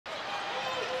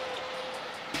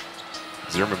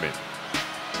Zimmerman.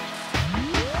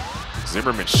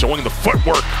 Zimmerman showing the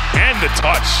footwork and the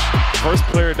touch. First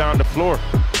player down the floor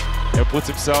and puts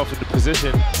himself in the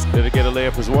position to get a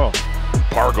layup as well.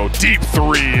 Pargo, deep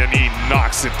three, and he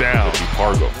knocks it down.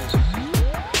 Pargo.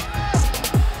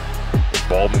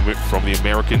 Ball movement from the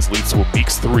Americans leads to a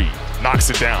Meeks three. Knocks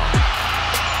it down.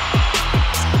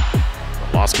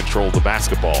 Lost control of the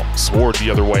basketball. Sword the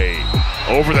other way.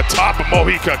 Over the top of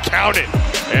Mojica. Count it.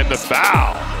 And the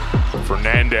foul.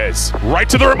 Fernandez right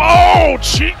to the rim. Oh,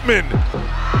 Cheatman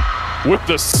with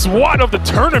the swat of the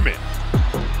tournament.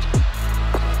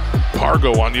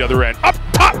 Pargo on the other end. Up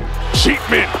top.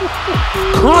 Cheatman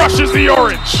crushes the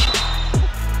orange.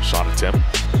 Shot attempt.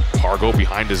 Pargo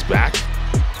behind his back.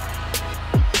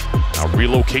 Now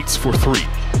relocates for three.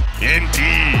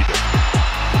 Indeed.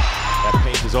 That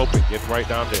paint is open. Get right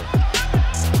down there.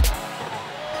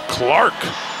 Clark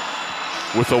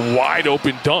with a wide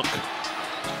open dunk.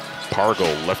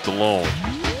 Pargo left alone.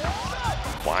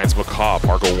 Finds McCaw.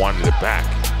 Pargo wanted it back.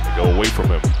 They go away from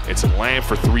him. It's Lamb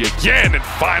for three again and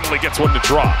finally gets one to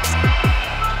drop.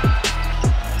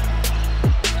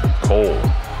 Cole.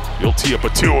 He'll tee up a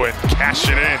two and cash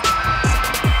it in.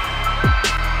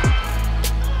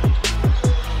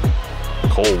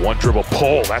 Cole, one dribble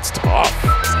pull. That's tough.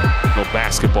 No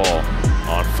basketball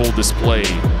on full display.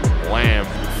 Lamb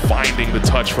finding the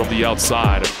touch from the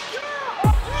outside.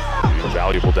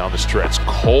 Valuable down the stretch.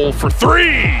 Cole for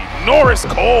three. Norris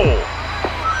Cole.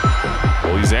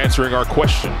 Well, he's answering our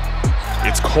question.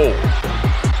 It's Cole.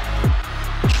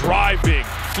 Driving,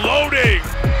 floating.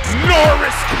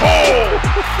 Norris Cole.